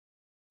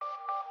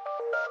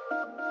The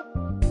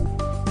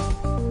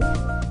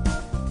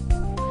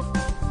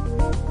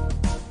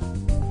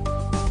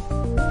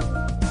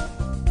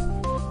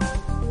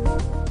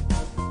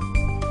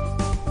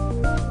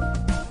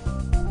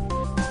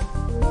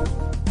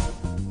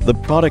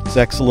product's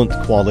excellent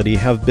quality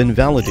have been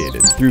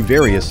validated through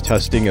various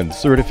testing and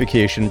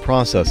certification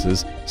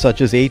processes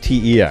such as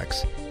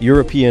ATEX,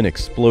 European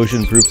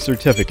Explosion Proof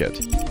Certificate,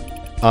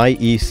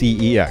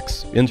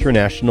 IECEX,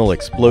 International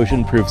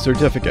Explosion Proof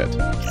Certificate,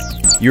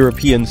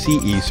 European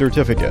CE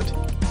Certificate,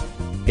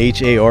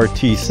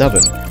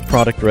 HART7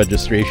 Product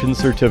Registration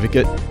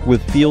Certificate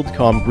with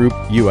FieldComm Group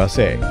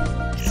USA,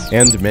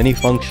 and many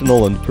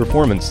functional and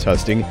performance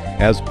testing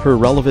as per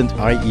relevant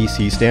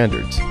IEC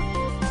standards.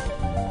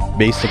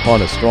 Based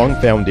upon a strong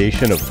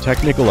foundation of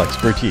technical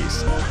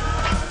expertise,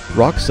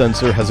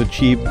 Rocksensor has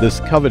achieved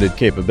this coveted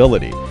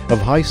capability of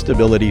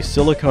high-stability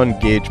silicon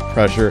gauge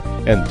pressure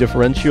and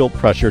differential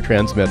pressure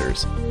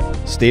transmitters,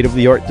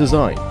 state-of-the-art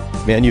design,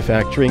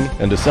 manufacturing,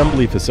 and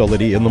assembly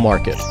facility in the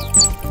market.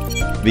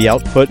 The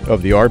output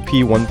of the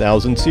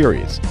RP1000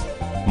 series,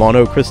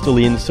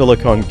 monocrystalline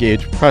silicon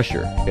gauge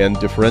pressure and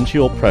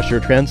differential pressure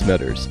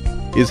transmitters,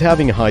 is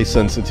having high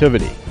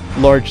sensitivity,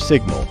 large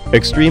signal,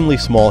 extremely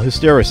small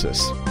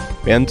hysteresis,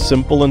 and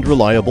simple and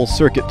reliable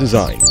circuit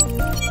design.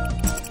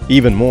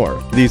 Even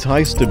more, these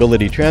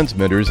high-stability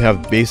transmitters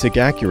have basic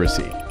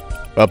accuracy,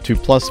 up to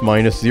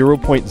plus-minus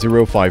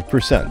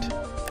 0.05%.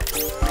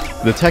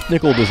 The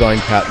technical design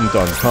patent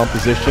on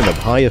composition of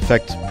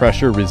high-effect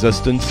pressure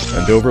resistance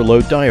and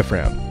overload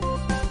diaphragm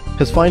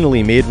has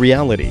finally made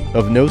reality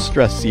of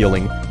no-stress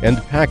sealing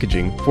and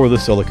packaging for the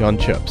silicon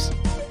chips,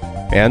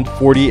 and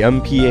 40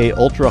 MPa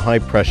ultra-high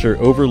pressure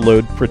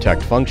overload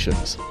protect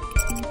functions.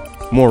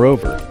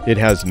 Moreover, it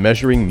has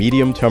measuring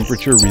medium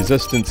temperature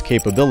resistance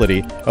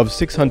capability of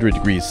 600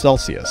 degrees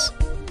Celsius,